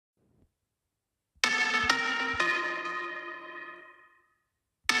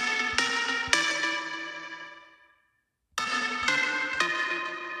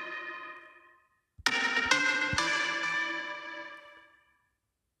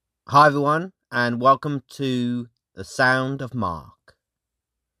Hi, everyone, and welcome to The Sound of Mark.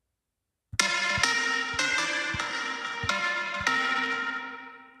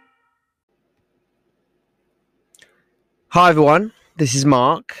 Hi, everyone, this is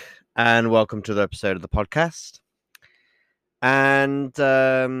Mark, and welcome to the episode of the podcast. And,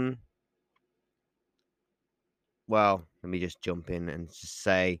 well, let me just jump in and just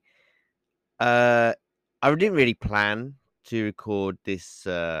say, I didn't really plan to record this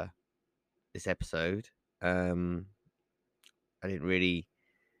episode. I didn't really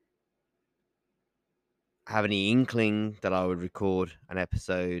have any inkling that I would record an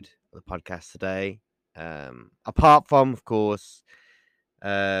episode of the podcast today. Apart from, of course,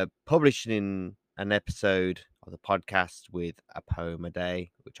 publishing an episode of the podcast with a poem a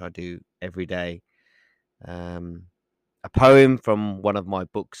day, which I do every day. A poem from one of my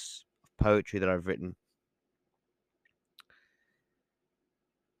books of poetry that I've written.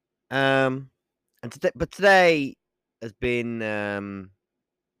 But today has been a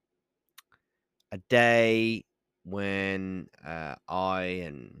day when I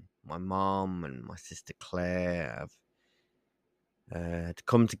and my mom and my sister Claire have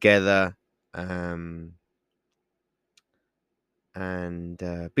come together and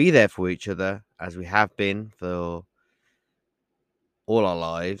be there for each other as we have been for all our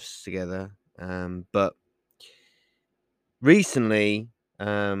lives together. But recently,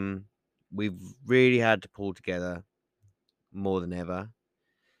 we've really had to pull together more than ever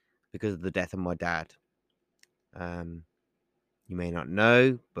because of the death of my dad. You may not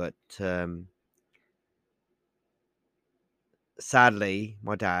know, but sadly,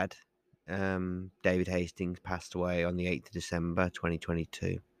 my dad, David Hastings, passed away on the 8th of December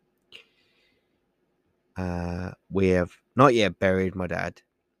 2022. We have not yet buried my dad.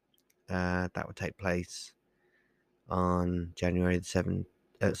 That would take place on January the 7th.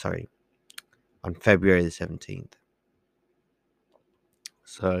 On February the 17th.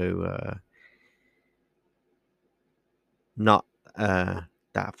 So not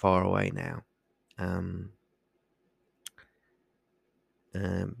that far away now.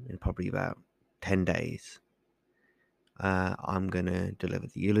 In probably about 10 days. I'm gonna deliver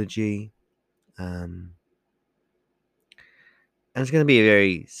the eulogy. And it's going to be a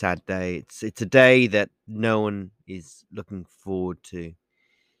very sad day. It's a day that no one is looking forward to.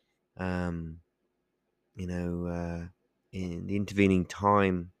 In the intervening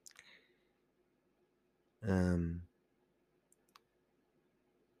time, in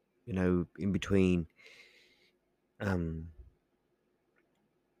between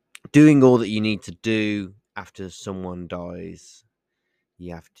doing all that you need to do after someone dies,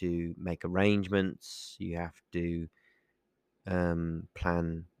 you have to make arrangements, you have to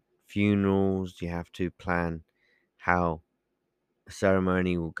plan funerals, you have to plan how a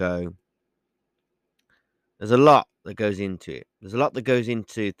ceremony will go. There's a lot that goes into it. There's a lot that goes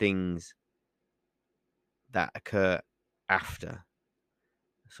into things that occur after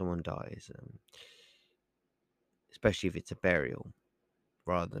someone dies, especially if it's a burial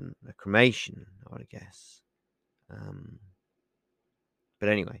rather than a cremation, I would guess. But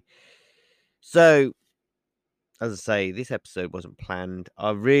anyway, so as I say, this episode wasn't planned.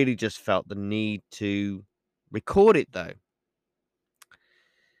 I really just felt the need to record it though.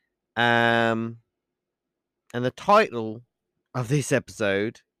 And the title of this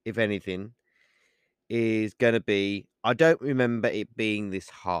episode, if anything, is going to be I don't remember it being this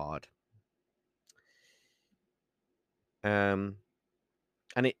hard. And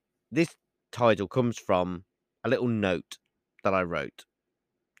this title comes from a little note that I wrote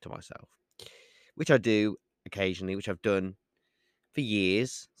to myself, which I do occasionally, which I've done for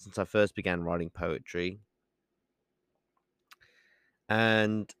years since I first began writing poetry.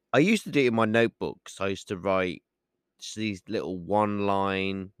 And I used to do it in my notebooks. I used to write these little one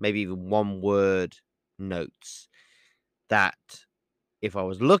line, maybe even one word notes that, if I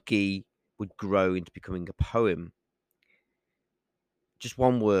was lucky, would grow into becoming a poem. Just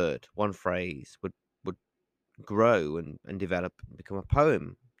one word, one phrase would grow and develop and become a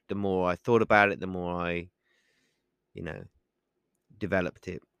poem. The more I thought about it, the more I, developed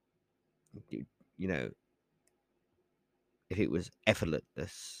it. You know, if it was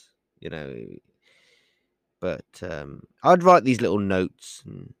effortless, you know. But I'd write these little notes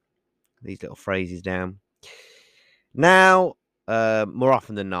and these little phrases down. Now, more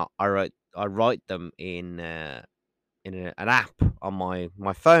often than not, I write them in an app on my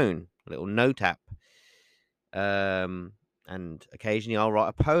phone, a little note app. And occasionally I'll write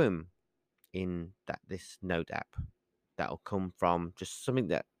a poem in this note app that'll come from just something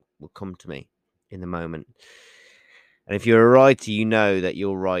that will come to me in the moment. And if you're a writer, you know that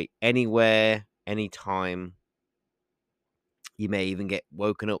you'll write anywhere, anytime. You may even get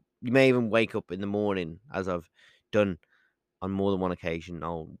woken up. You may even wake up in the morning, as I've done on more than one occasion.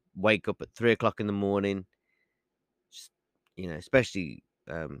 I'll wake up at 3 o'clock in the morning, just, especially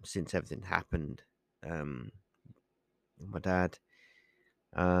since everything happened. My dad,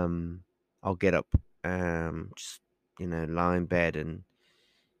 I'll get up, just lie in bed, and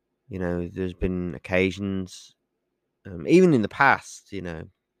there's been occasions, even in the past, when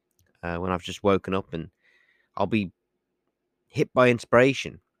I've just woken up and I'll be hit by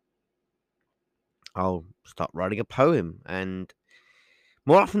inspiration. I'll start writing a poem, and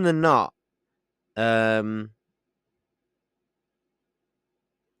more often than not, um,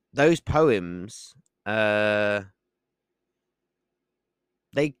 those poems, they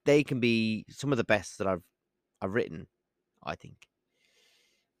can be some of the best that I've written, I think.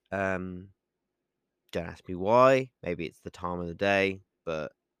 Um, don't ask me why. Maybe it's the time of the day,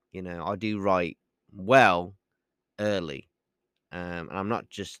 but I do write well early, and I'm not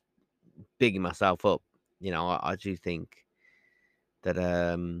just bigging myself up. I do think that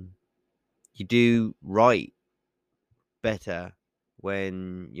you do write better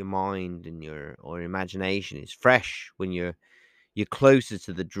when your mind and your imagination is fresh, when you're closer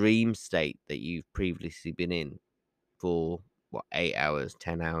to the dream state that you've previously been in for 8 hours,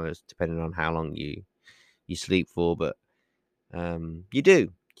 10 hours, depending on how long you sleep for. But you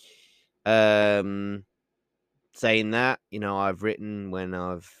do. Um, saying that, I've written when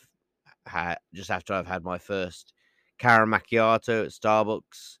I've had just after I've had my first caramel macchiato at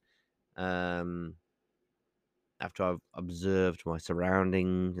Starbucks. Um, after I've observed my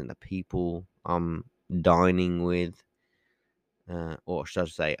surroundings and the people I'm dining with, or should I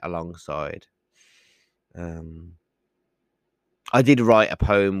say, alongside. Um, I did write a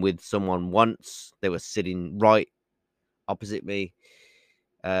poem with someone once. They were sitting right opposite me,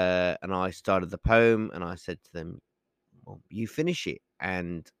 and I started the poem, and I said to them, "Well, you finish it."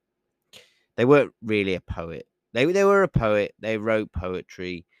 And they weren't really a poet. They were a poet. They wrote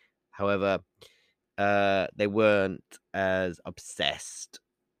poetry. However, they weren't as obsessed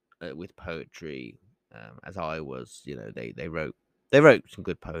with poetry as I was. They wrote some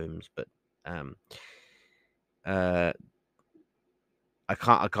good poems, but um, uh, I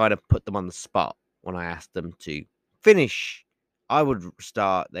kind of put them on the spot when I asked them to finish. I would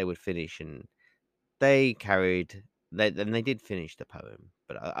start, they would finish, and they carried. They did finish the poem,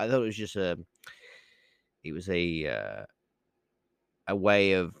 but I thought it was just it was a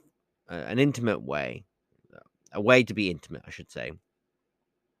way of an intimate way, a way to be intimate, I should say.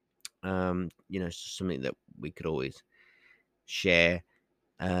 It's just something that we could always share.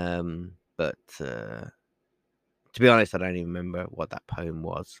 But to be honest, I don't even remember what that poem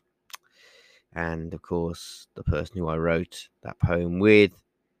was. And of course, the person who I wrote that poem with,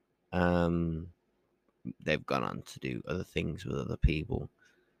 um, they've gone on to do other things with other people,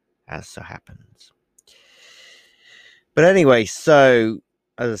 as so happens. But anyway, so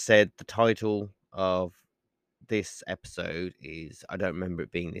as I said, the title of this episode is I Don't Remember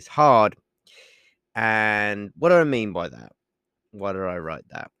It Being This Hard. And what do I mean by that? Why did I write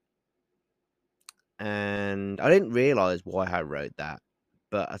that? And I didn't realize why I wrote that,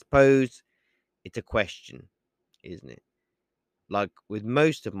 but I suppose it's a question, isn't it? Like with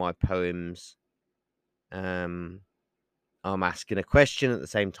most of my poems, um, I'm asking a question at the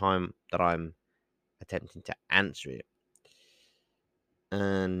same time that I'm attempting to answer it.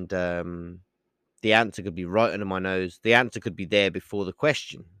 And the answer could be right under my nose. The answer could be there before the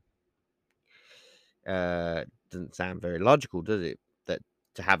question. Doesn't sound very logical, does it? That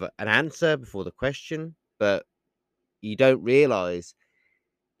to have an answer before the question, but you don't realize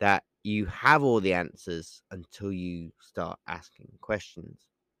that you have all the answers until you start asking questions.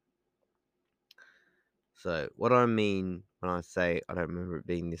 So, what do I mean when I say I don't remember it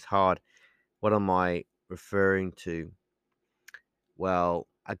being this hard? What am I referring to? Well,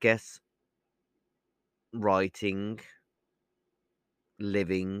 I guess writing,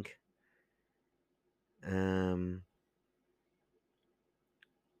 living, um,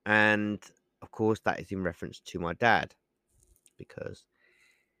 and of course, that is in reference to my dad, because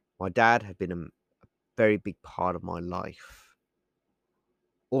my dad had been a very big part of my life,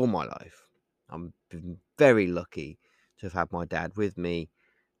 all my life. I'm been very lucky to have had my dad with me,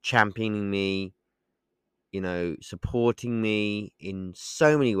 championing me, supporting me in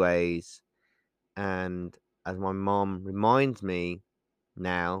so many ways. And as my mom reminds me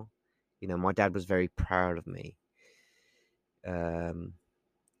now, my dad was very proud of me. Um,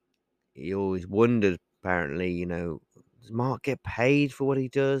 he always wondered, apparently, does Mark get paid for what he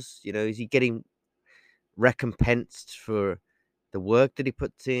does? Is he getting recompensed for the work that he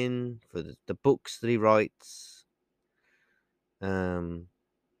puts in, for the books that he writes. Um,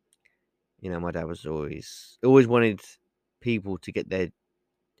 my dad was always wanted people to get their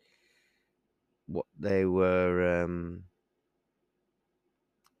what they were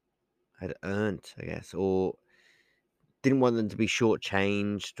had earned, I guess, or didn't want them to be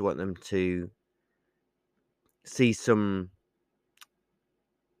shortchanged. Want them to see some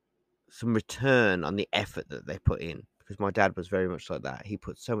return on the effort that they put in. Because my dad was very much like that. He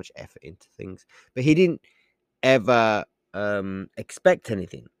put so much effort into things, but he didn't ever expect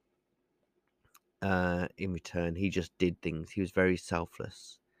anything in return. He just did things. He was very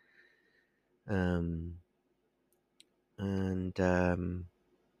selfless. Um, and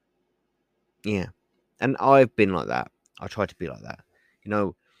yeah, and I've been like that. I try to be like that. You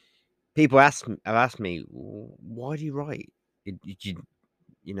know, people have asked me, why do you write? Did you,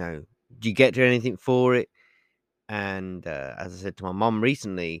 do you get to anything for it? And as I said to my mom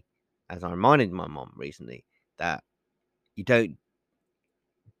recently, as I reminded my mom recently, that you don't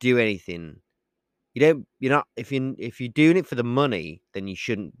do anything. You don't. You're not. If you're doing it for the money, then you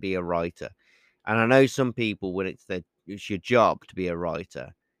shouldn't be a writer. And I know some people, when it's your job to be a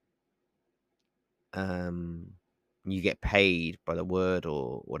writer, um, you get paid by the word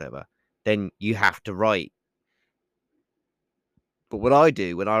or whatever, then you have to write. But what I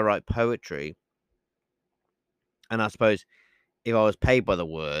do when I write poetry, and I suppose if I was paid by the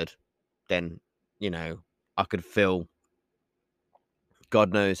word, then you know I could fill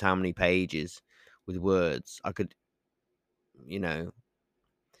God knows how many pages with words. I could, you know,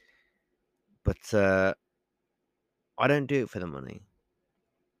 but I don't do it for the money.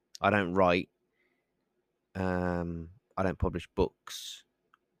 I don't write. I don't publish books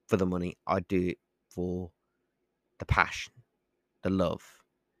for the money. I do it for the passion, the love,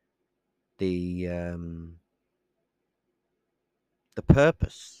 the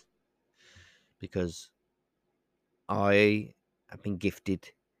purpose. Because I have been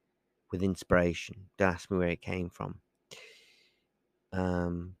gifted with inspiration. Don't ask me where it came from.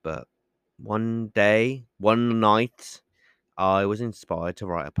 But one day, one night, I was inspired to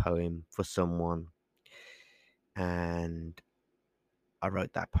write a poem for someone, and I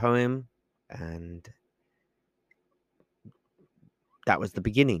wrote that poem, and that was the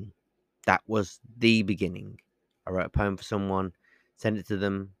beginning. That was the beginning. I wrote a poem for someone, sent it to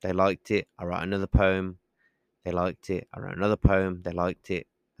them, they liked it. I wrote another poem, they liked it. I wrote another poem, they liked it,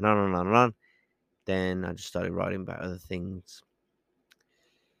 and on and on and on. Then I just started writing about other things,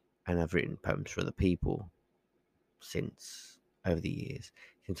 and I've written poems for other people since over the years.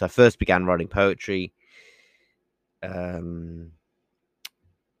 Since I first began writing poetry, um,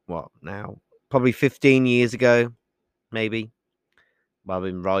 what now? Probably 15 years ago, maybe. Well, I've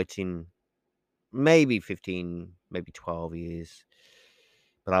been writing maybe 15, maybe 12 years,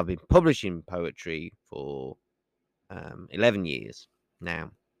 but I've been publishing poetry for 11 years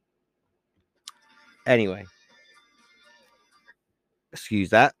now. Anyway, excuse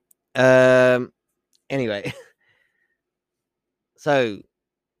that. Anyway, so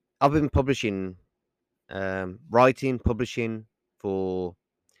I've been publishing, writing, publishing for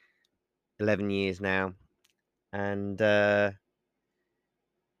 11 years now, and I've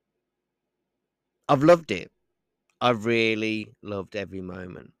loved it. I've really loved every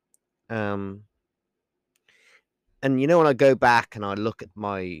moment. Um, and when I go back and I look at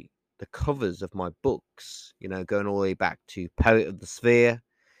the covers of my books, going all the way back to Poet of the Sphere,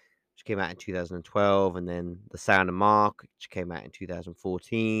 which came out in 2012, and then The Sound of Mark, which came out in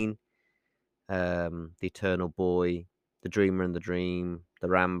 2014, The Eternal Boy, The Dreamer and the Dream, The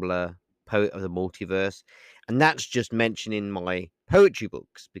Rambler, Poet of the Multiverse. And that's just mentioning my poetry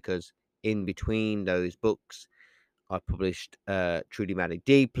books, because in between those books, I published Truly Madly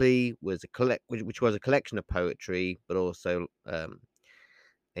Deeply, which was a collection of poetry, but also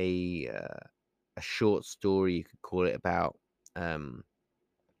a short story, you could call it, um,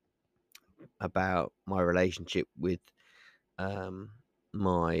 about my relationship with um,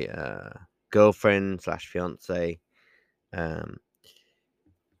 my girlfriend slash fiance um,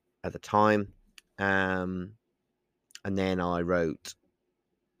 at the time. Um, and then I wrote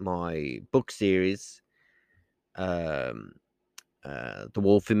my book series, um, The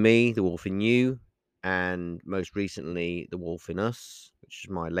Wolf in Me, The Wolf in You, and most recently, The Wolf in Us, which is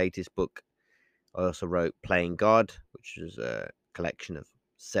my latest book. I also wrote Playing God, which is a collection of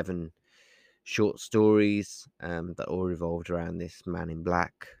 7 short stories that all revolved around this man in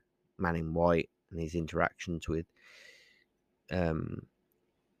black, man in white, and his interactions with um,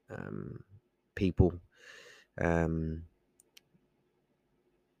 people. Um,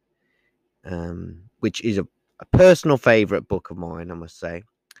 which is a personal favorite book of mine, I must say.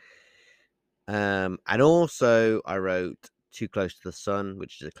 And also I wrote Too Close to the Sun,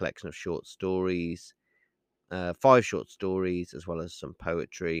 which is a collection of short stories, 5 short stories, as well as some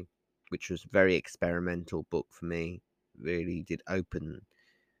poetry, which was a very experimental book for me. Really did open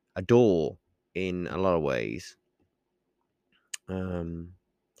a door in a lot of ways. Um,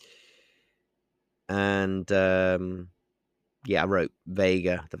 and yeah, I wrote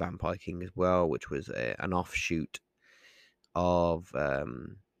Vega, the Vampire King, as well, which was an offshoot of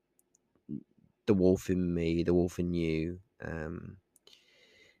The Wolf in Me, The Wolf in You. And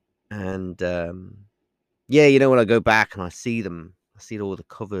yeah, when I go back and I see them, I see all the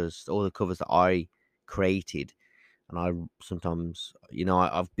covers that I created. And I sometimes,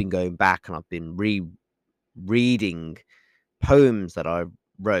 I've been going back and I've been reading poems that I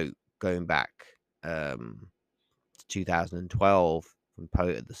wrote going back to 2012 from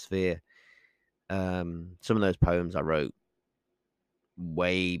Poet of the Sphere. Some of those poems I wrote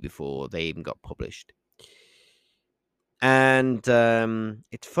way before they even got published. And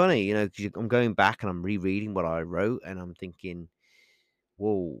it's funny, 'cause I'm going back and I'm rereading what I wrote and I'm thinking,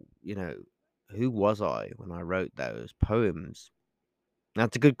 whoa, who was I when I wrote those poems?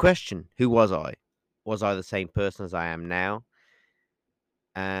 That's a good question. Who was I? Was I the same person as I am now?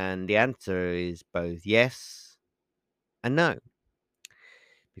 And the answer is both yes and no,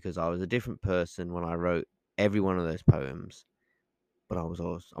 because I was a different person when I wrote every one of those poems, but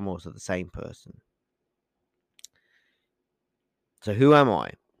I'm also the same person. So who am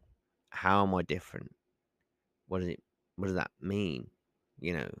I? How am I different? What does that mean?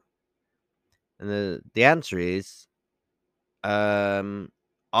 You know, and the answer is, um,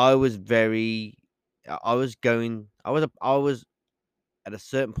 I was very, I was going, I was at a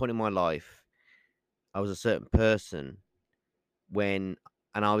certain point in my life, I was a certain person when,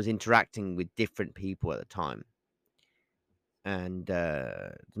 and I was interacting with different people at the time. And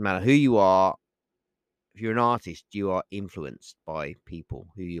doesn't matter who you are, if you're an artist, you are influenced by people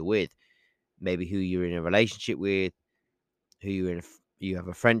who you're with, maybe who you're in a relationship with, who you have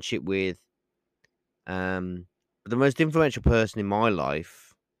a friendship with. But the most influential person in my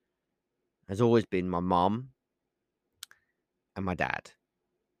life has always been my mum and my dad,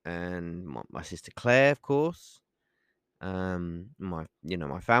 and my sister Claire, of course.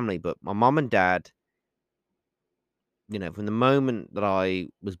 My family, but my mum and dad. From the moment that I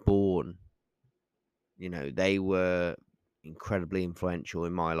was born, they were incredibly influential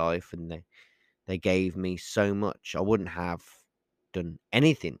in my life, and they gave me so much. I wouldn't have done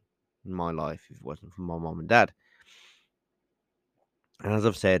anything in my life if it wasn't for my mom and dad. And as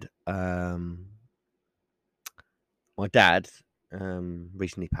I've said, my dad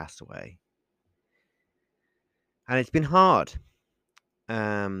recently passed away, and it's been hard,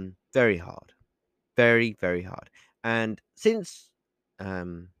 very hard, very very hard. And since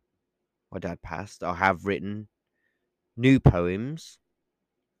um, my dad passed, I have written new poems,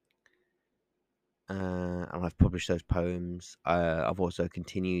 and I've published those poems. I've also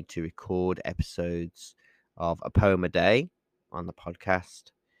continued to record episodes of a poem a day on the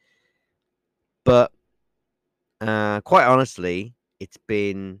podcast. But quite honestly, it's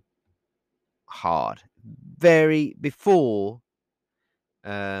been hard. Very before,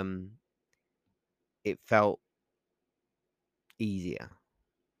 um, it felt easier,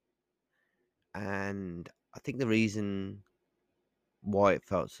 and I think the reason why it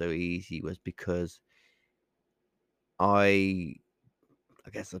felt so easy was because I, I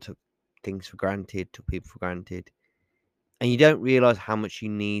guess I took things for granted, took people for granted, and you don't realize how much you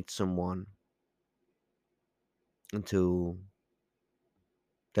need someone until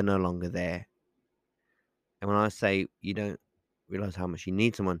they're no longer there. And when I say you don't realize how much you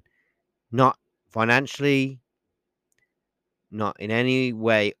need someone, not financially, not in any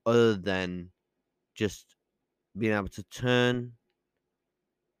way other than just being able to turn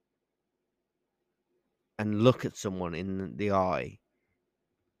and look at someone in the eye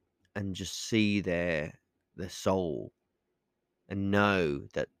and just see their soul and know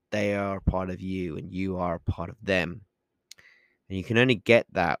that they are a part of you and you are a part of them. And you can only get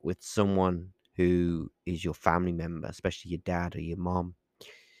that with someone who is your family member, especially your dad or your mom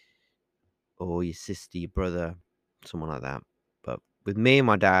or your sister, your brother, someone like that. But with me and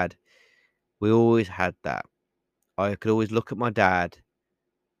my dad, we always had that. I could always look at my dad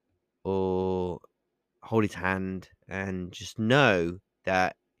or hold his hand and just know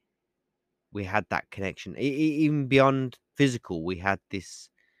that we had that connection. Even beyond physical, we had this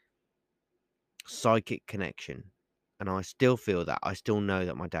psychic connection. And I still feel that. I still know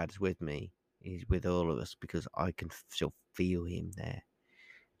that my dad is with me. He's with all of us because I can still feel him there.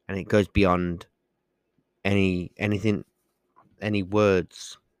 and it goes beyond anything, any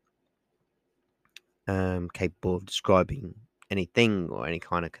words capable of describing anything or any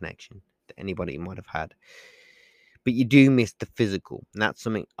kind of connection that anybody might have had. But you do miss the physical, and that's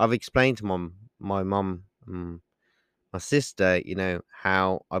something I've explained to my mum, my sister.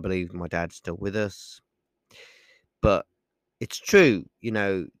 How I believe my dad's still with us, but it's true.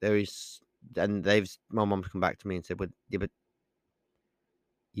 There is, and my mum's come back to me and said, "But yeah, but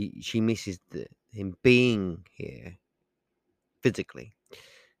she misses him being here physically,"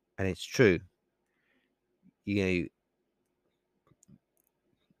 and it's true. You know,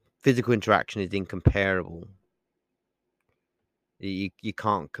 physical interaction is incomparable. You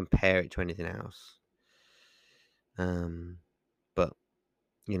can't compare it to anything else. But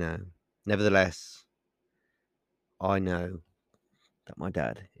you know, nevertheless, I know that my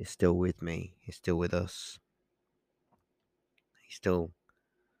dad is still with me. He's still with us. He's still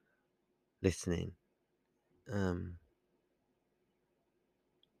listening. Um.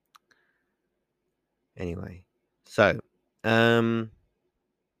 Anyway, so um.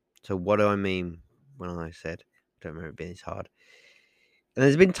 So what do I mean when I said I don't remember it being this hard? And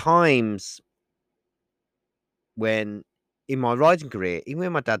there's been times when, in my writing career, even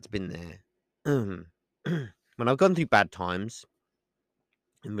when my dad's been there, when I've gone through bad times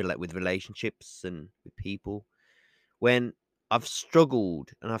and with relationships and with people, when I've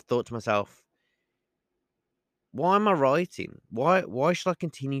struggled and I've thought to myself, why am I writing? Why should I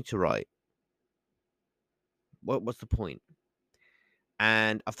continue to write? What's the point?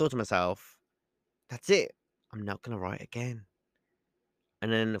 And I've thought to myself, that's it. I'm not gonna write again.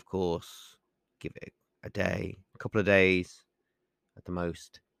 And then of course, give it a day, a couple of days at the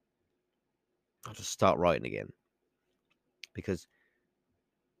most, I'll just start writing again. Because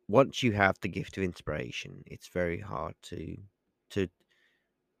once you have the gift of inspiration, it's very hard to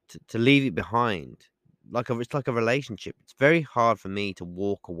to leave it behind. It's like a relationship. It's very hard for me to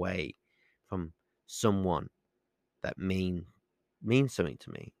walk away from someone that means something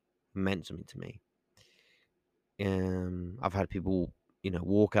to me, meant something to me. I've had people,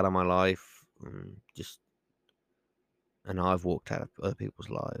 walk out of my life, and I've walked out of other people's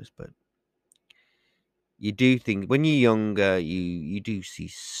lives. But you do think when you're younger, you do see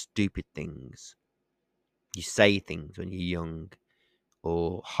stupid things. You say things when you're young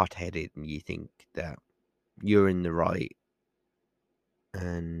or hot headed, and you think that you're in the right,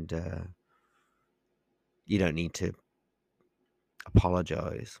 and you don't need to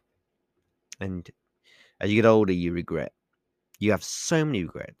apologize. And as you get older, you regret. You have so many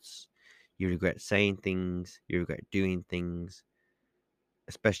regrets. You regret saying things, you regret doing things,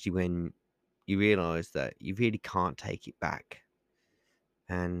 especially when you realize that you really can't take it back.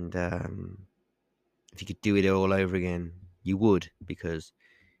 And if you could do it all over again, you would, because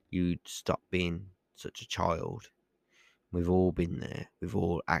you'd stop being such a child. We've all been there. We've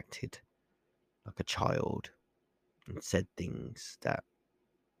all acted like a child and said things that,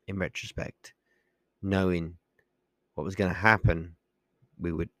 in retrospect, knowing what was going to happen,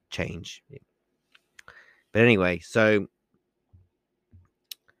 we would change it. But anyway, so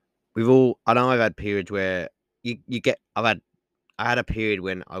I know I've had periods where I had a period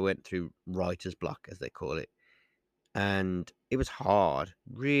when I went through writer's block, as they call it, and it was hard,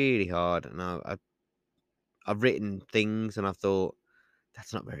 really hard. And I've written things and I thought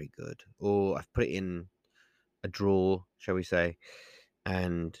that's not very good, or I've put it in a drawer, shall we say,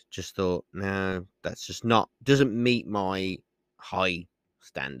 and just thought, no, that's just not doesn't meet my high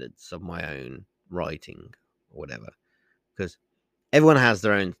standards of my own writing or whatever. Because everyone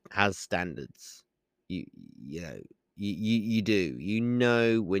has standards. You you know you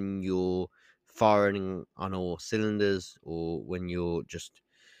do when you're firing on all cylinders, or when you're just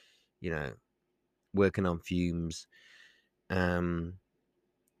you know working on fumes, um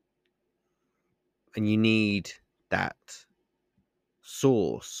and you need that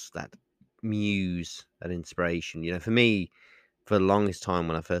source, that muse, that inspiration. For me, for the longest time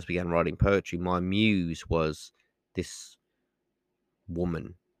when I first began writing poetry, my muse was this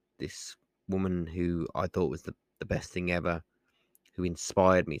woman, this woman who I thought was the best thing ever, who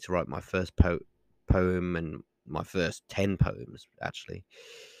inspired me to write my first poem and my first 10 poems, actually.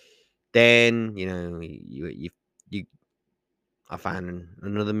 Then, you I found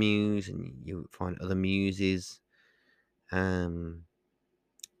another muse, and you find other muses. Um,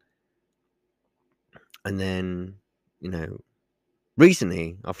 and then, you know,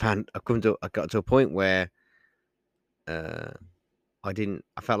 recently I got to a point where uh, I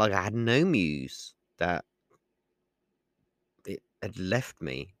felt like I had no muse, that it had left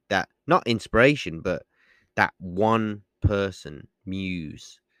me, that not inspiration, but that one person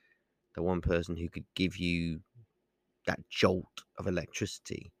muse. the one person who could give you that jolt of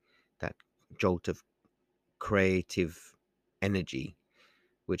electricity, that jolt of creative energy,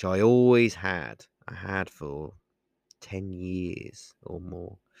 which I always had. I had for 10 years or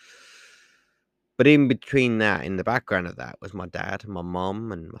more. But in between that, in the background of that, was my dad and my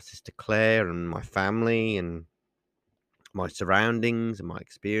mum and my sister Claire and my family and my surroundings and my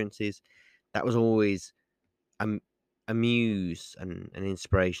experiences. That was always a, a muse and an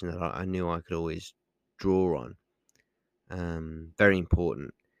inspiration that I knew I could always draw on. Very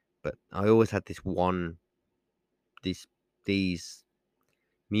important. But I always had these these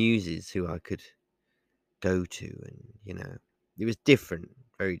muses who I could go to, and it was different,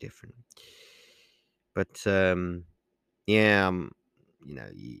 very different. But yeah,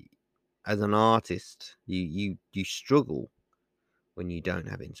 as an artist, you struggle when you don't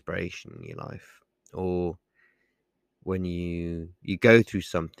have inspiration in your life, or when you go through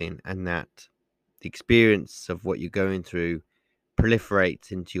something and that the experience of what you're going through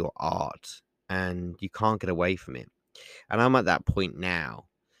proliferates into your art and you can't get away from it. And I'm at that point now,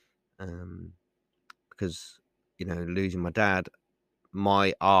 um, because losing my dad,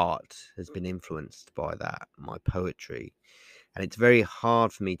 my art has been influenced by that, my poetry, and it's very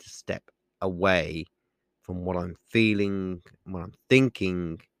hard for me to step away from what I'm feeling, what I'm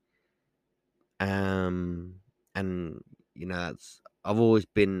thinking, um, and that's I've always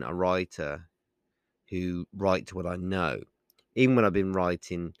been a writer who writes what I know, even when I've been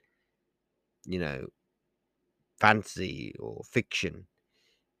writing, you know, fantasy or fiction.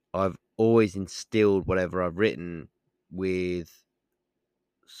 I've always instilled whatever I've written with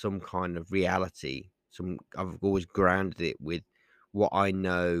some kind of reality. I've always grounded it with what I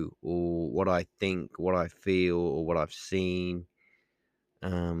know or what I think, what I feel, or what I've seen.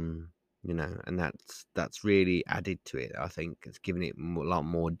 Um, and that's really added to it. I think it's given it a lot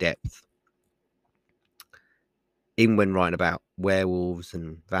more depth, even when writing about werewolves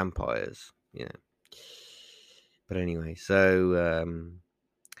and vampires. But anyway, so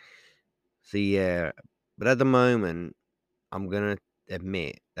yeah. But at the moment, I'm gonna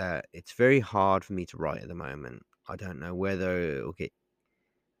admit that it's very hard for me to write at the moment. I don't know whether it'll get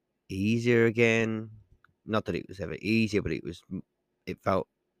easier again. Not that it was ever easier, but it felt,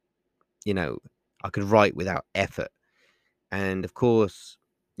 you know, I could write without effort. And of course,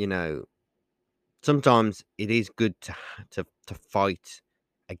 you know, sometimes it is good to fight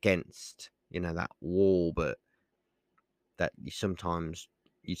against, that wall, but that you sometimes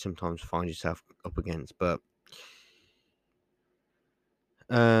find yourself up against. But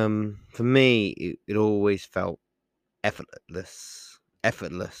for me, it always felt effortless.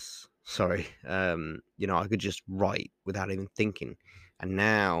 Sorry. I could just write without even thinking. And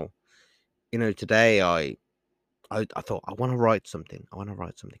now, today I thought I want to write something. I want to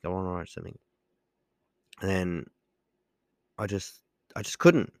write something. I want to write something. And then I just I just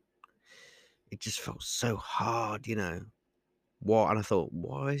couldn't. It just felt so hard, What? And I thought,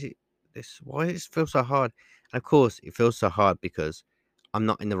 why does it feel so hard? And of course, it feels so hard because I'm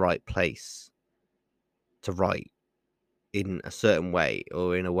not in the right place to write in a certain way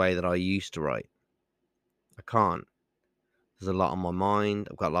or in a way that I used to write. I can't. There's a lot on my mind.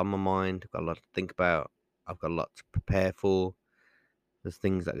 I've got a lot on my mind. I've got a lot to think about. I've got a lot to prepare for. There's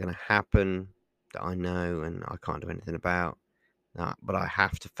things that are going to happen that I know and I can't do anything about. But I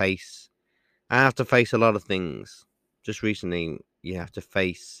have to face. I have to face a lot of things. Just recently, you have to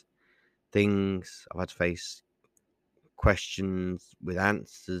face things. I've had to face questions with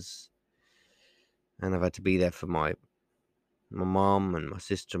answers, and I've had to be there for my mom and my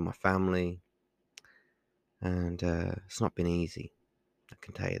sister and my family, and it's not been easy. I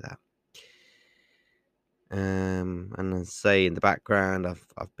can tell you that. And as I say, in the background,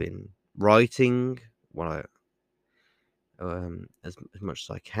 I've been writing what as much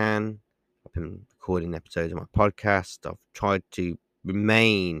as I can. I've been recording episodes of my podcast. I've tried to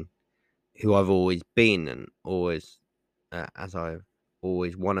remain who I've always been and always as I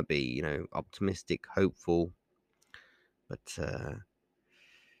always want to be. Optimistic, hopeful. But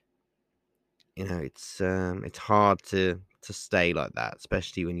it's hard to stay like that,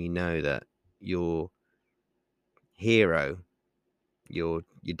 especially when you know that your hero, your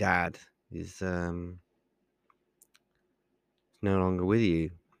dad, is no longer with you.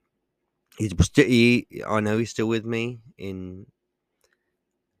 I know he's still with me in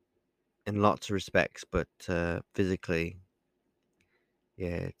lots of respects, but physically,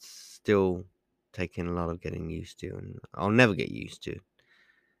 yeah, it's still taking a lot of getting used to, and I'll never get used to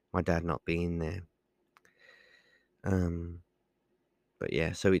my dad not being there. Um, but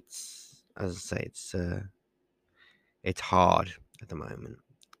yeah, so it's as I say, it's hard at the moment.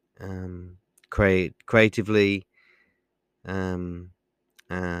 creatively,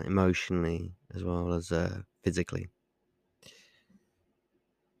 emotionally, as well as physically.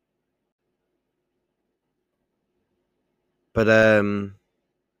 But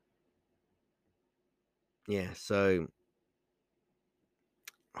yeah, so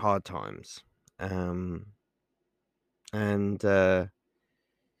hard times, and there's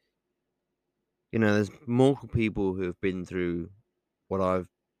multiple people who have been through what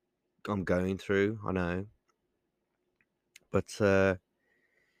I'm going through. I know, but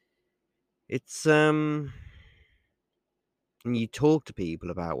it's and you talk to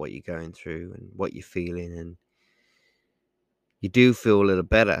people about what you're going through and what you're feeling, and you do feel a little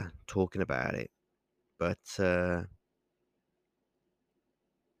better talking about it. But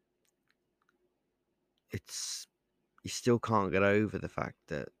it's you still can't get over the fact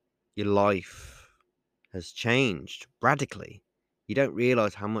that your life has changed radically. You don't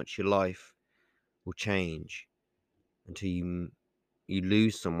realize how much your life will change until you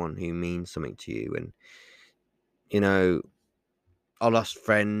lose someone who means something to you. And you know, I lost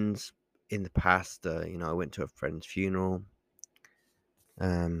friends in the past. I went to a friend's funeral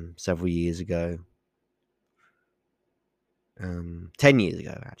several years ago, 10 years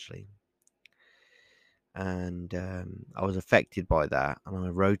ago actually, and I was affected by that, and I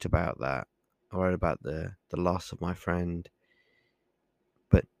wrote about that. I wrote about the loss of my friend,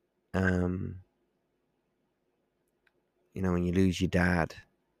 but um, when you lose your dad,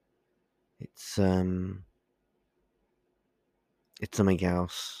 it's it's something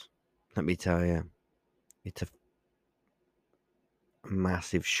else. Let me tell you, it's a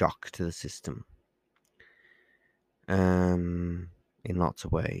massive shock to the system, in lots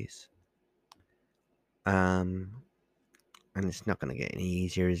of ways. Um, and it's not going to get any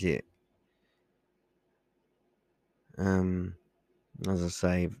easier, is it? Um, as I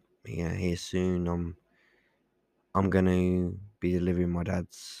say, yeah, here soon, I'm going to be delivering my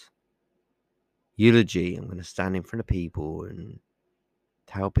dad's eulogy. I'm going to stand in front of people and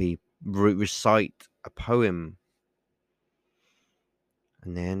tell people, recite a poem,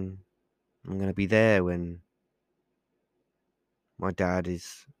 and then I'm going to be there when my dad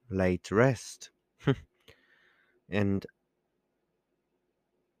is laid to rest. And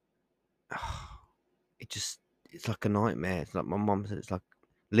it's like a nightmare. It's like my mom said, it's like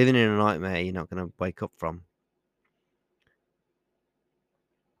living in a nightmare you're not going to wake up from.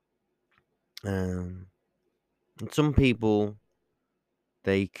 And some people,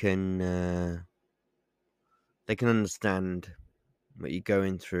 they can understand what you're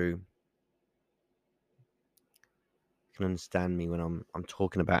going through. Can understand me when I'm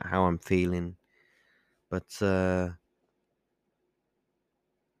talking about how I'm feeling, but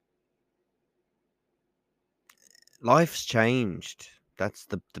life's changed. That's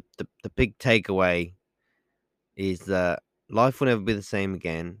the big takeaway, is that life will never be the same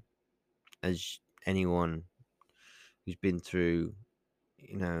again. As anyone who's been through,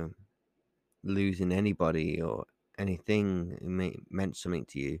 you know, losing anybody or anything who meant something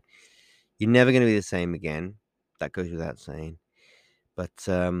to you, you're never going to be the same again. That goes without saying. But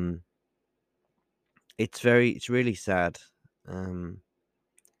it's really sad. Um,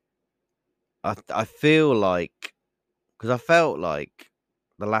 I feel like, because I felt like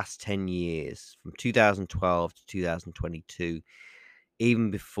the last 10 years, from 2012 to 2022, even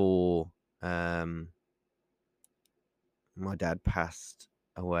before my dad passed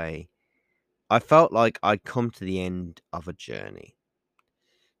away, I felt like I'd come to the end of a journey.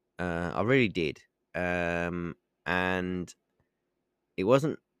 I really did. And it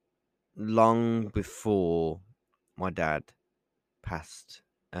wasn't long before my dad passed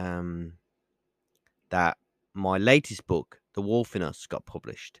that my latest book, The Wolf in Us, got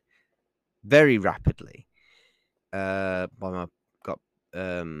published very rapidly. By my got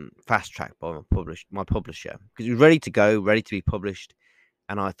fast tracked by my publisher, because it was ready to go, ready to be published,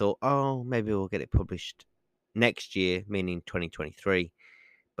 and I thought, oh, maybe we'll get it published next year, meaning 2023.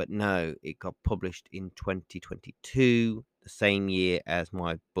 But no, it got published in 2022, the same year as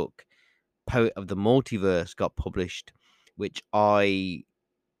my book, Poet of the Multiverse, got published, which I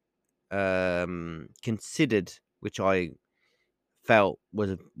considered, which I felt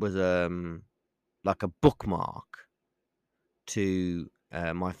was like a bookmark to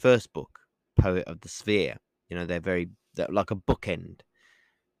my first book, Poet of the Sphere. They're like a bookend.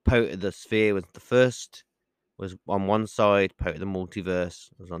 Poet of the Sphere was the first, was on one side. Poet of the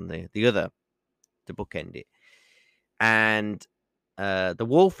Multiverse was on the other, to bookend it. And The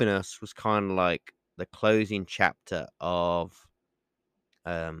Wolf in Us was kind of like the closing chapter of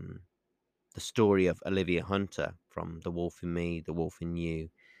um, the story of Olivia Hunter, from The Wolf in Me, The Wolf in You,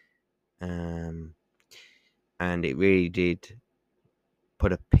 and it really did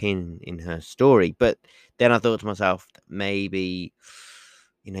put a pin in her story. But then I thought to myself, maybe,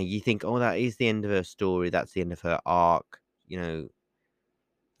 you think, oh, that is the end of her story. That's the end of her arc, but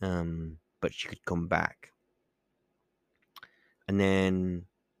she could come back. And then,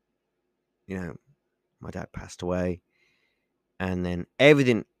 my dad passed away, and then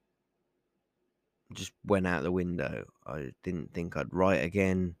everything just went out the window. I didn't think I'd write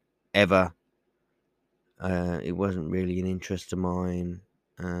again, ever. It wasn't really an interest of mine.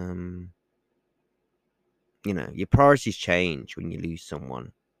 Your priorities change when you lose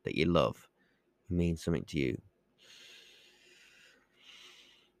someone that you love, who means something to you.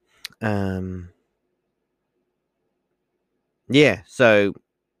 Yeah, so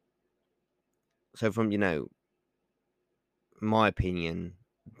from my opinion,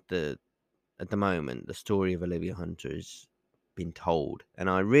 at the moment the story of Olivia Hunter has been told, and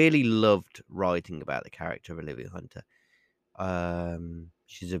I really loved writing about the character of Olivia Hunter.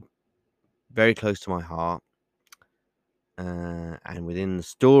 She's very close to my heart, and within the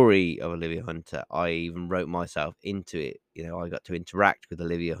story of Olivia Hunter, I even wrote myself into it. I got to interact with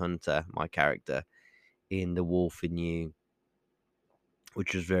Olivia Hunter, my character, in The Wolf in You,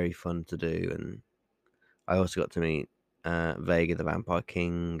 which was very fun to do. And I also got to meet Vega the Vampire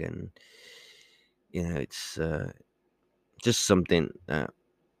King, and it's just something that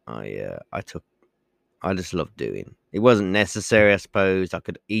I just love doing. It wasn't necessary, I suppose. I've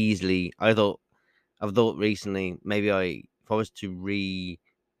thought recently, maybe if I was to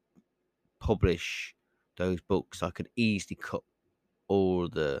republish those books, I could easily cut all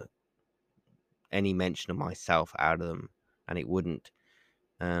any mention of myself out of them, and it wouldn't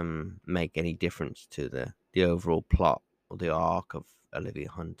make any difference to the overall plot or the arc of Olivia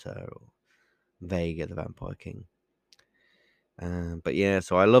Hunter or Vega the Vampire King. But yeah,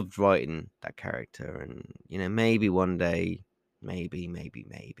 so I loved writing that character, and maybe one day, maybe,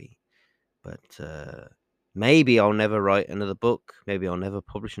 but maybe I'll never write another book. Maybe I'll never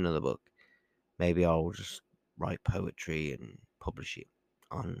publish another book. Maybe I'll just write poetry and publish it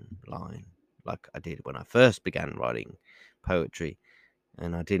online, like I did when I first began writing poetry.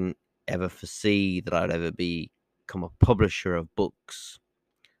 And I didn't ever foresee that I'd ever become a publisher of books.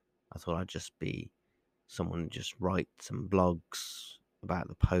 I thought I'd just be someone who just writes some blogs about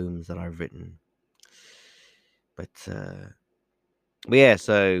the poems that I've written. But yeah,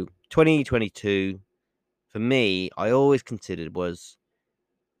 so 2022 for me, I always considered was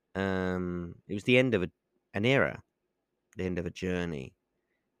it was the end of an era, the end of a journey,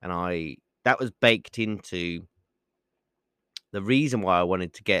 and that was baked into the reason why I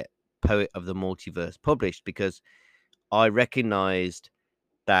wanted to get Poet of the Multiverse published, because I recognized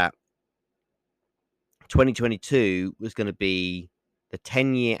that 2022 was going to be the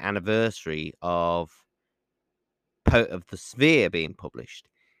 10-year anniversary of Poet of the Sphere being published.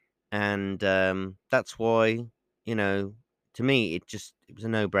 And that's why, to me, it was a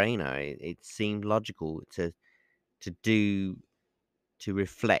no-brainer. It seemed logical to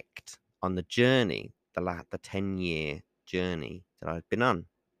reflect on the journey, the 10-year journey that I've been on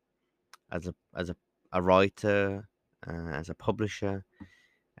as a writer, as a publisher,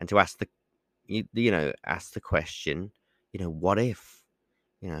 and to ask ask the question, what if,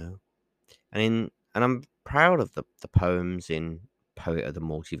 and I'm proud of the poems in Poet of the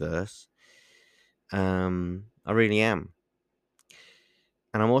Multiverse. I really am,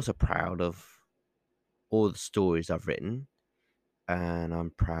 and I'm also proud of all the stories I've written, and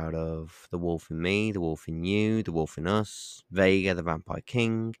I'm proud of The Wolf in Me, The Wolf in You, The Wolf in Us, Vega the Vampire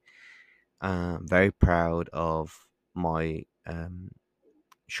King. Very proud of my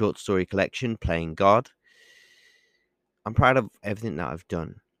short story collection, Playing God. I'm proud of everything that I've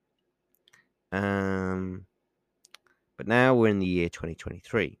done. But now we're in the year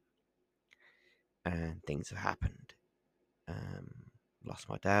 2023, and things have happened. Lost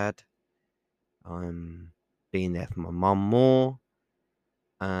my dad. I'm being there for my mum more.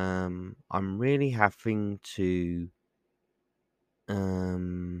 I'm really having to.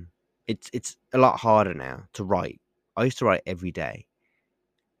 It's a lot harder now to write. I used to write every day,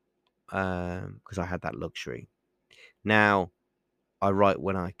 because I had that luxury. Now I write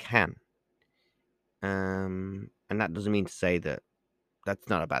when I can. And that doesn't mean to say that that's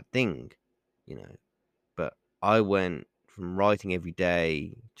not a bad thing, you know. But I went from writing every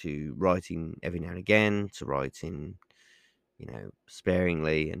day to writing every now and again to writing,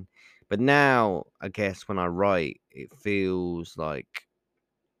 sparingly. But now I guess when I write, it feels like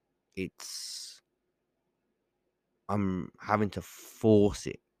it's I'm having to force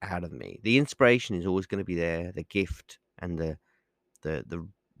it out of me. The inspiration is always going to be there, the gift and the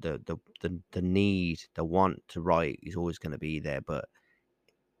the need, the want to write is always going to be there. But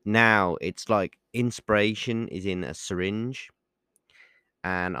now it's like inspiration is in a syringe,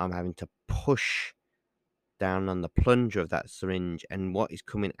 and I'm having to push down on the plunger of that syringe, and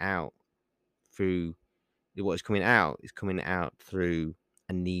through what is coming out through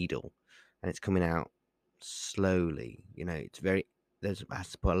a needle, and it's coming out slowly. It's very has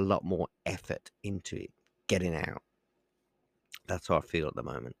to put a lot more effort into it getting out. That's how I feel at the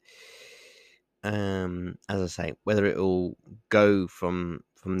moment. As I say, whether it will go from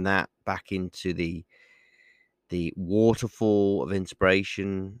that back into the waterfall of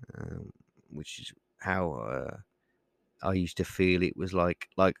inspiration, which is how I used to feel it was like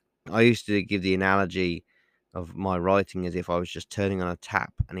I used to give the analogy of my writing as if I was just turning on a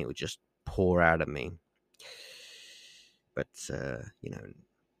tap and it would just pour out of me. But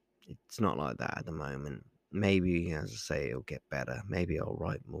it's not like that at the moment. Maybe, as I say, it'll get better. Maybe I'll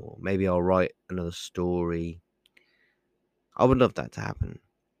write more. Maybe I'll write another story. I would love that to happen.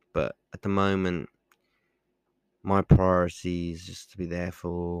 But at the moment, my priority is just to be there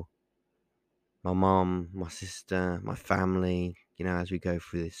for my mom, my sister, my family, as we go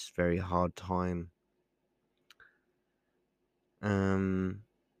through this very hard time. Um,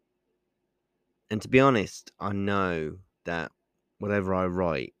 and to be honest, I know that whatever I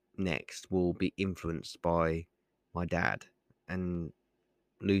write next will be influenced by my dad and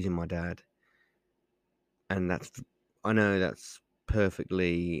losing my dad. And I know that's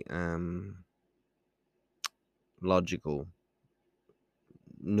perfectly logical,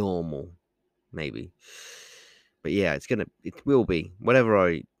 normal, maybe. But yeah, it will be whatever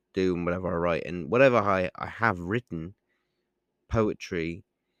I do and whatever I write and whatever I have written, poetry,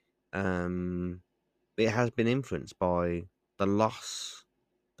 um, it has been influenced by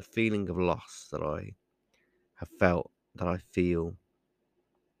the feeling of loss that I have felt, that I feel,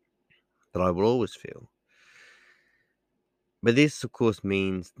 that I will always feel. But this, of course,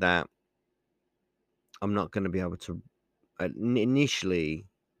 means that I'm not going to be able to, initially,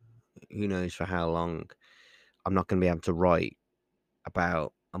 who knows for how long, I'm not going to be able to write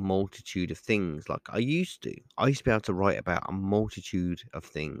about a multitude of things like I used to. I used to be able to write about a multitude of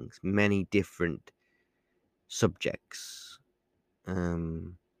things, many different subjects.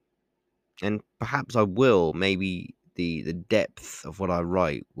 And perhaps I will. Maybe the depth of what I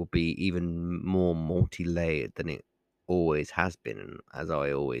write will be even more multi-layered than it always has been, and as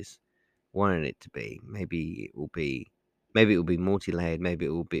I always wanted it to be. Maybe it will be multi-layered. Maybe it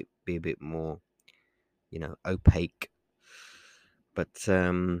will be a bit more, opaque. But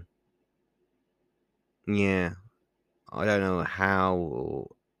yeah, I don't know how or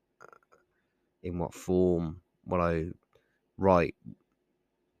in what form what I write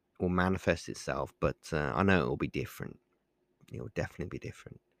will manifest itself, but I know it will be different. It will definitely be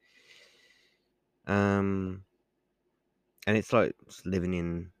different. And it's like just living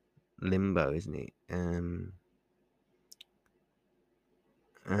in limbo, isn't it?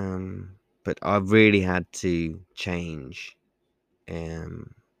 But I've really had to change.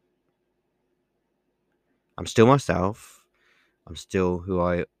 Um, I'm still myself. I'm still who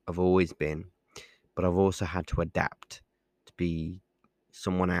I have always been, but I've also had to adapt to be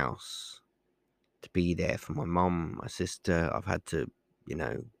someone else, to be there for my mom, my sister. I've had to,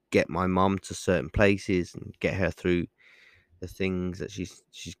 get my mom to certain places and get her through the things that she's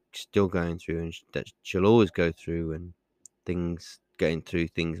still going through and that she'll always go through, and going through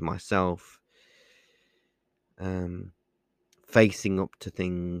things myself, um, facing up to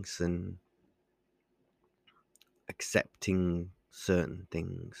things and accepting certain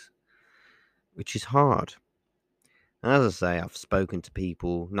things, which is hard. And as I say, I've spoken to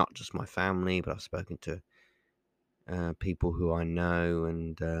people, not just my family, but I've spoken to people who I know,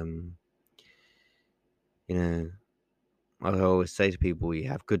 and you know, I always say to people, you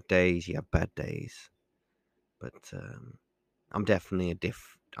have good days, you have bad days, but I'm definitely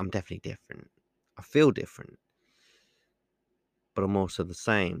different. I feel different, but I'm also the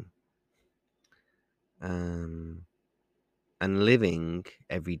same. Um, and living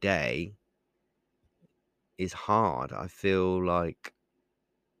every day is hard. I feel like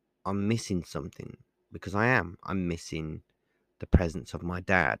I'm missing something because I am. I'm missing the presence of my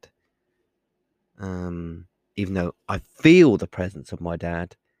dad. Even though I feel the presence of my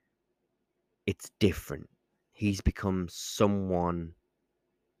dad, it's different. He's become someone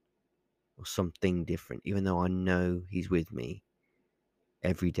or something different, even though I know he's with me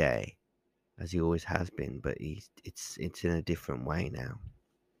every day, as he always has been. But it's in a different way now.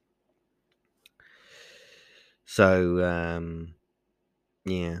 So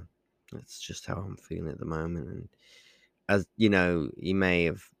yeah, that's just how I'm feeling at the moment. And as you know, you may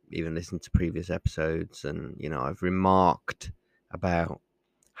have even listened to previous episodes, and I've remarked about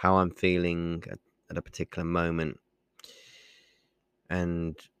how I'm feeling at a particular moment.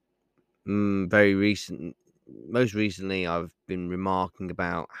 And most recently, I've been remarking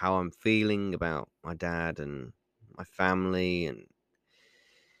about how I'm feeling about my dad and my family.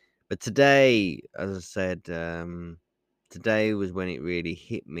 But today, as I said, today was when it really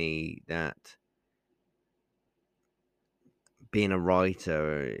hit me that being a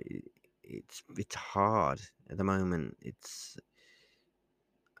writer, it's hard at the moment. It's,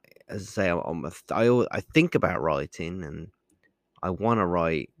 as I say, I think about writing and I want to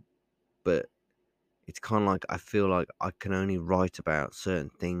write, but it's kind of like I feel like I can only write about certain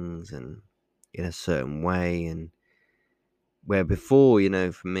things and in a certain way. And where before,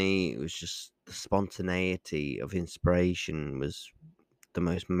 for me, it was just the spontaneity of inspiration was the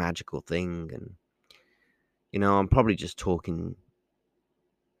most magical thing. And I'm probably just talking,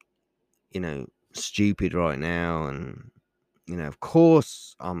 stupid right now. And of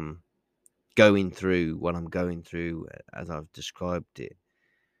course, I'm going through what I'm going through as I've described it,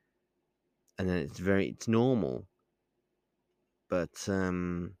 and then it's normal. But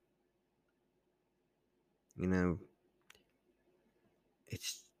you know,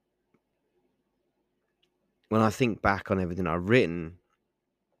 it's when I think back on everything I've written,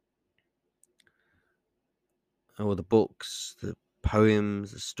 all the books, the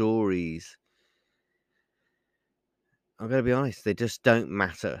poems, the stories, I'm gonna be honest, they just don't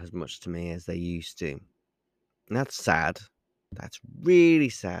matter as much to me as they used to. And that's sad. That's really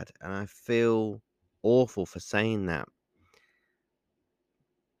sad. And I feel awful for saying that.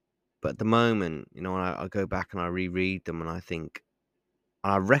 But at the moment, when I go back and I reread them and I think,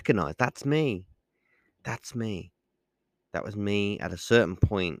 and I recognize that's me. That's me. That was me at a certain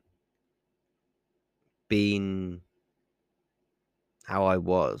point being how I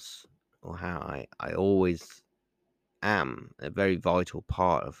was, or how I always am, a very vital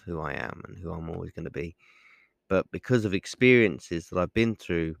part of who I am and who I'm always going to be. But because of experiences that I've been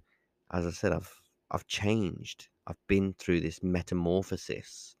through, as I said, I've changed. I've been through this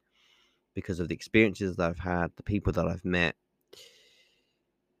metamorphosis because of the experiences that I've had, the people that I've met,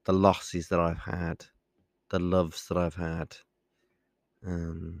 the losses that I've had, the loves that I've had,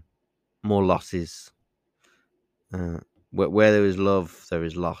 more losses. Where there is love, there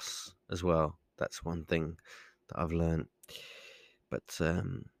is loss as well. That's one thing that I've learned. But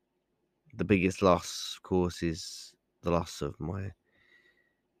the biggest loss, of course, is the loss of my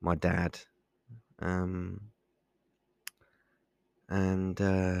dad. And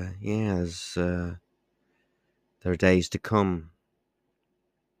there are days to come.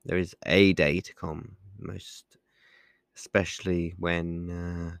 There is a day to come, most especially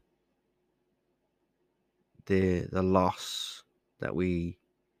when the loss that we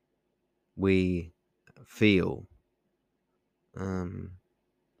feel, that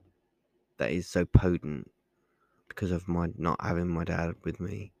is so potent because of my not having my dad with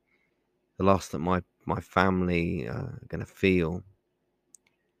me. The loss that my family are going to feel,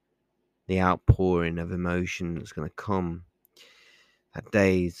 the outpouring of emotion that's going to come. That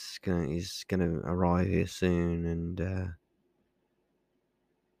day is gonna arrive here soon, and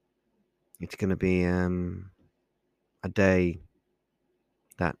it's gonna be a day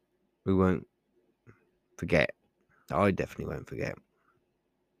that we won't forget. I definitely won't forget.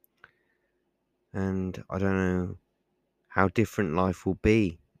 And I don't know how different life will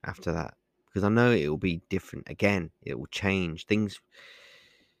be after that, because I know it will be different again. It will change things.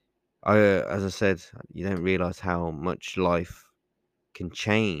 As I said, you don't realize how much life can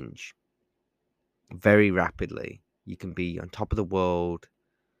change very rapidly. You can be on top of the world,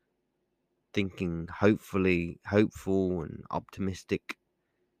 thinking hopeful and optimistic,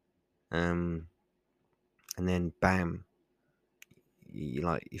 and then bam,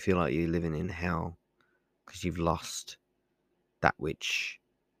 you feel like you're living in hell because you've lost that which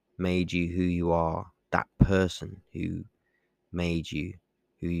made you who you are, that person who made you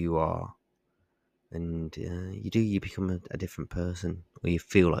who you are. And you become a different person, or you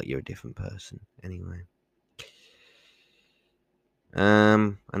feel like you're a different person anyway.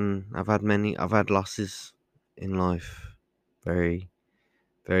 And I've had losses in life, very,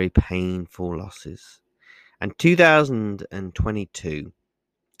 very painful losses. And 2022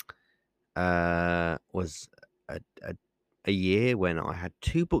 was a year when I had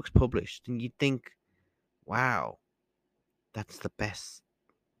 2 books published, and you'd think, wow, that's the best.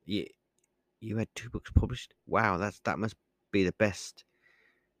 You had 2 books published. Wow, that must be the best.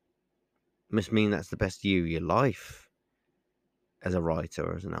 Must mean that's the best year of your life as a writer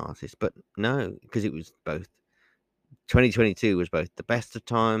or as an artist. But no, because it was both 2022 was both the best of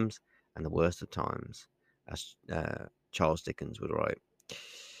times and the worst of times, as Charles Dickens would write.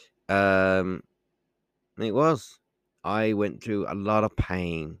 It was. I went through a lot of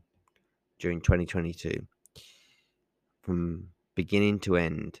pain during 2022 from beginning to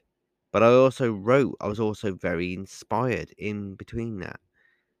end. But I was also very inspired in between that.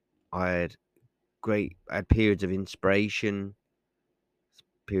 I had I had periods of inspiration,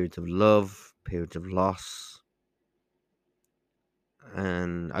 periods of love, periods of loss.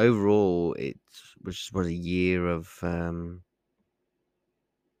 And overall, was a year of,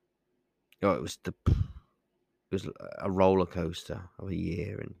 it was a roller coaster of a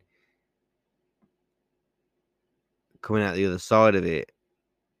year. And coming out the other side of it,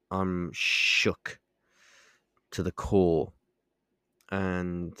 I'm shook to the core,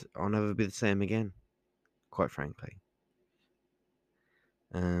 and I'll never be the same again, quite frankly.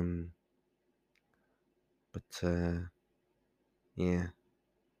 But yeah,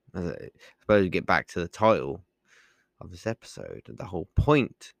 I suppose we get back to the title of this episode. The whole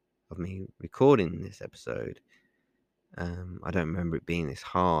point of me recording this episode, I don't remember it being this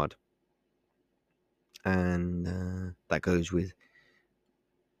hard, and that goes with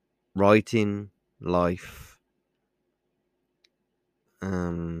writing, life,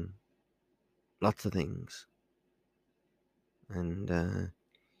 lots of things, and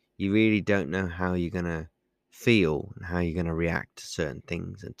you really don't know how you're gonna feel and how you're gonna react to certain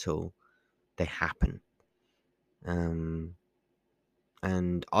things until they happen. And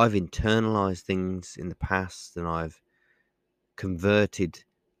I've internalized things in the past, and I've converted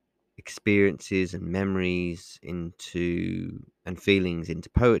experiences and memories and feelings into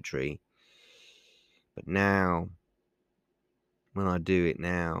poetry. But now, when I do it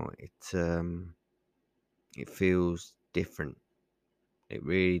now, it feels different. It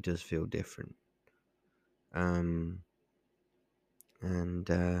really does feel different. And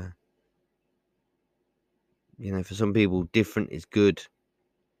for some people, different is good,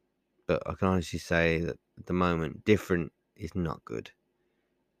 but I can honestly say that at the moment, different is not good.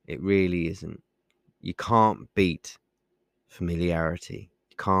 It really isn't. You can't beat familiarity.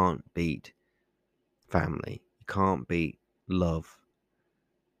 You can't beat family. You can't beat love.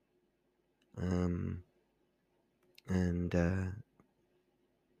 And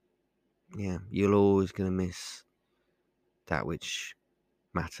yeah, you're always going to miss that which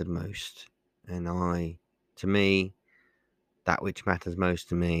mattered most. And to me, that which matters most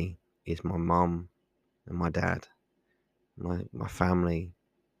to me is my mum and my dad, my family,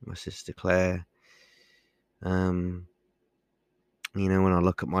 my sister Claire. When I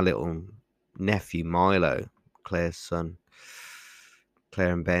look at my little nephew Milo, Claire's son,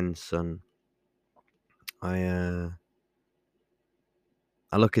 Claire and Ben's son, I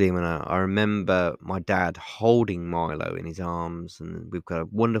look at him and I remember my dad holding Milo in his arms, and we've got a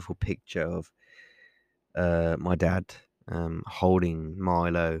wonderful picture of my dad holding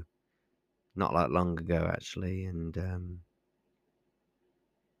Milo not that long ago, actually. And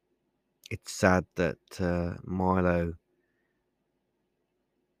it's sad that Milo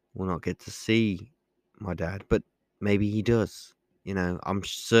will not get to see my dad, but maybe he does. I'm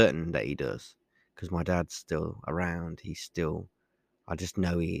certain that he does, because my dad's still around. I just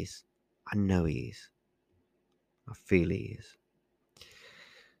know he is. I know he is. I feel he is.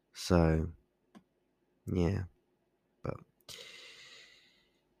 So, yeah. But,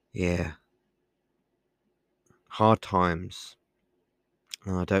 yeah. Hard times.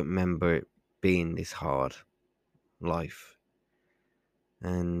 I don't remember it being this hard, life.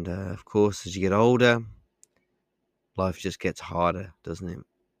 And, of course, as you get older, life just gets harder, doesn't it?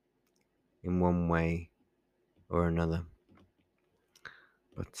 In one way or another.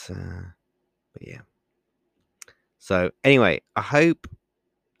 But yeah. So, anyway, I hope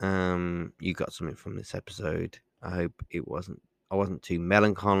you got something from this episode. I hope I wasn't too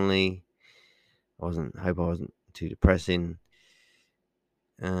melancholy. I wasn't too depressing.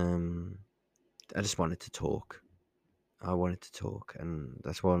 I just wanted to talk. And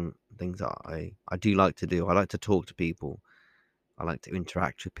that's one of the things that I do like to do. I like to talk to people. I like to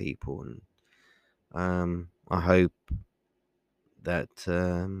interact with people, and I hope that,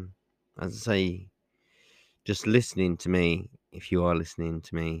 as I say, just listening to me. If you are listening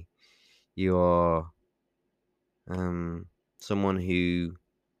to me, you are someone who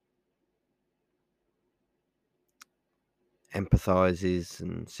empathizes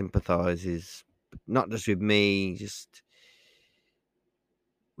and sympathizes, not just with me, just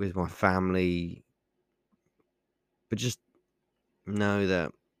with my family, but just know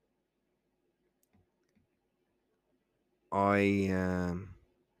that I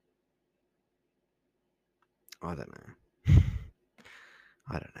don't know.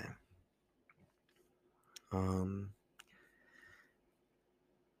 I don't know.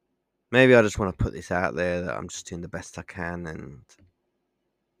 Maybe I just want to put this out there that I'm just doing the best I can, and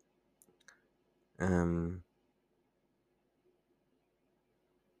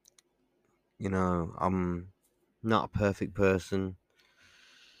I'm not a perfect person,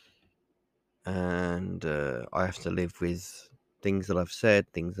 and I have to live with things that I've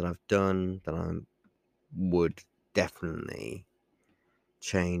said, things that I've done that I would definitely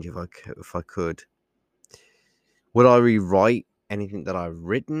change if I could. Would I rewrite anything that I've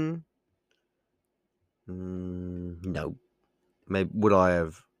written? No. Maybe would I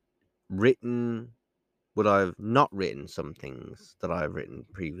have written? Would I have not written some things that I have written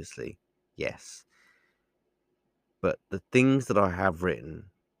previously? Yes. But the things that I have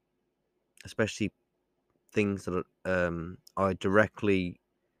written, especially things that I directly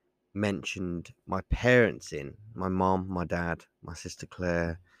mentioned my parents in, my mom, my dad, my sister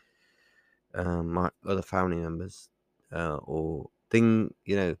Claire, my other family members, or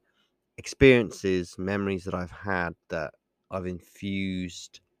experiences, memories that I've had that I've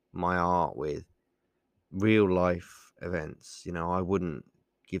infused my art with, real life events. I wouldn't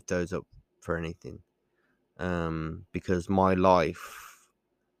give those up for anything, because my life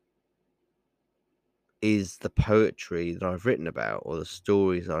is the poetry that I've written about, or the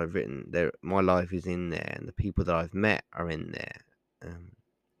stories that I've written. There, my life is in there, and the people that I've met are in there.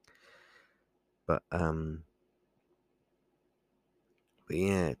 But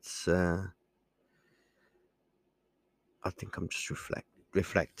yeah, it's. I think I'm just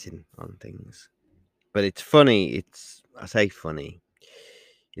reflecting on things. But it's funny. I say funny.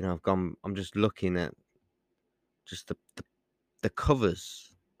 I'm just looking at just the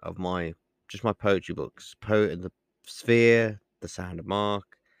covers of my poetry books. Poet in the Sphere, The Sound of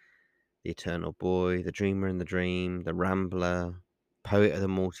Mark, The Eternal Boy, The Dreamer in the Dream, The Rambler, Poet of the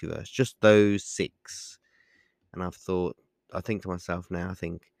Multiverse. Just those 6. And I think to myself now,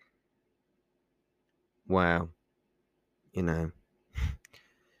 wow, and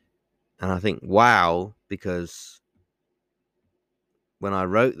I think, wow, because when I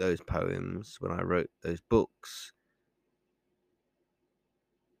wrote those poems, when I wrote those books,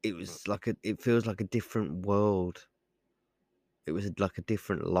 it feels like a different world. It was like a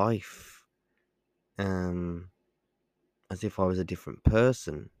different life, as if I was a different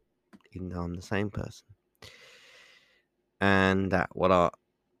person, even though I'm the same person. And that what I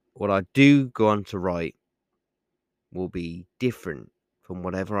do go on to write will be different from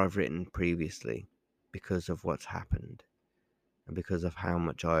whatever I've written previously, because of what's happened and because of how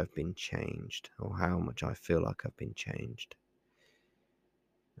much I have been changed, or how much I feel like I've been changed.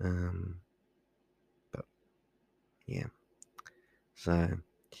 But yeah, so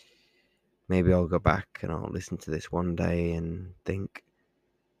maybe I'll go back and I'll listen to this one day and think,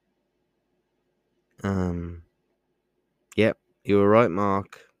 yep, you were right,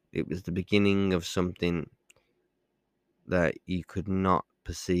 Mark. It was the beginning of something that you could not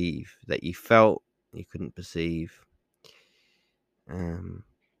perceive, that you felt you couldn't perceive.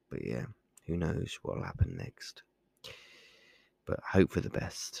 But yeah, who knows what'll happen next? But hope for the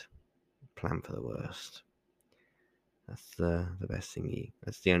best, plan for the worst. That's the best thing.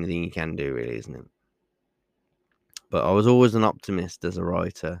 That's the only thing you can do, really, isn't it? But I was always an optimist as a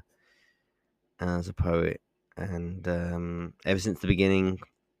writer, as a poet, and ever since the beginning,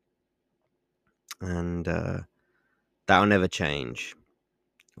 and that'll never change,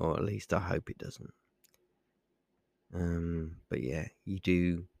 or at least I hope it doesn't. But yeah, you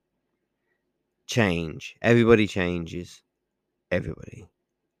do change. Everybody changes. Everybody.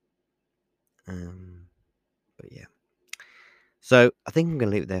 But yeah. So I think I'm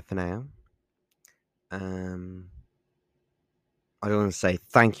gonna leave it there for now. I want to say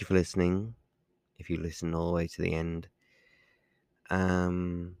thank you for listening. If you listen all the way to the end.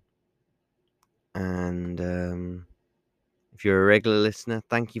 And if you're a regular listener,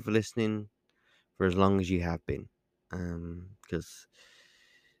 thank you for listening for as long as you have been. Because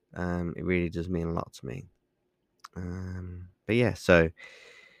it really does mean a lot to me. But yeah, so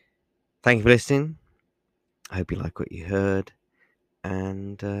thank you for listening. I hope you like what you heard,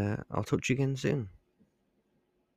 and I'll talk to you again soon.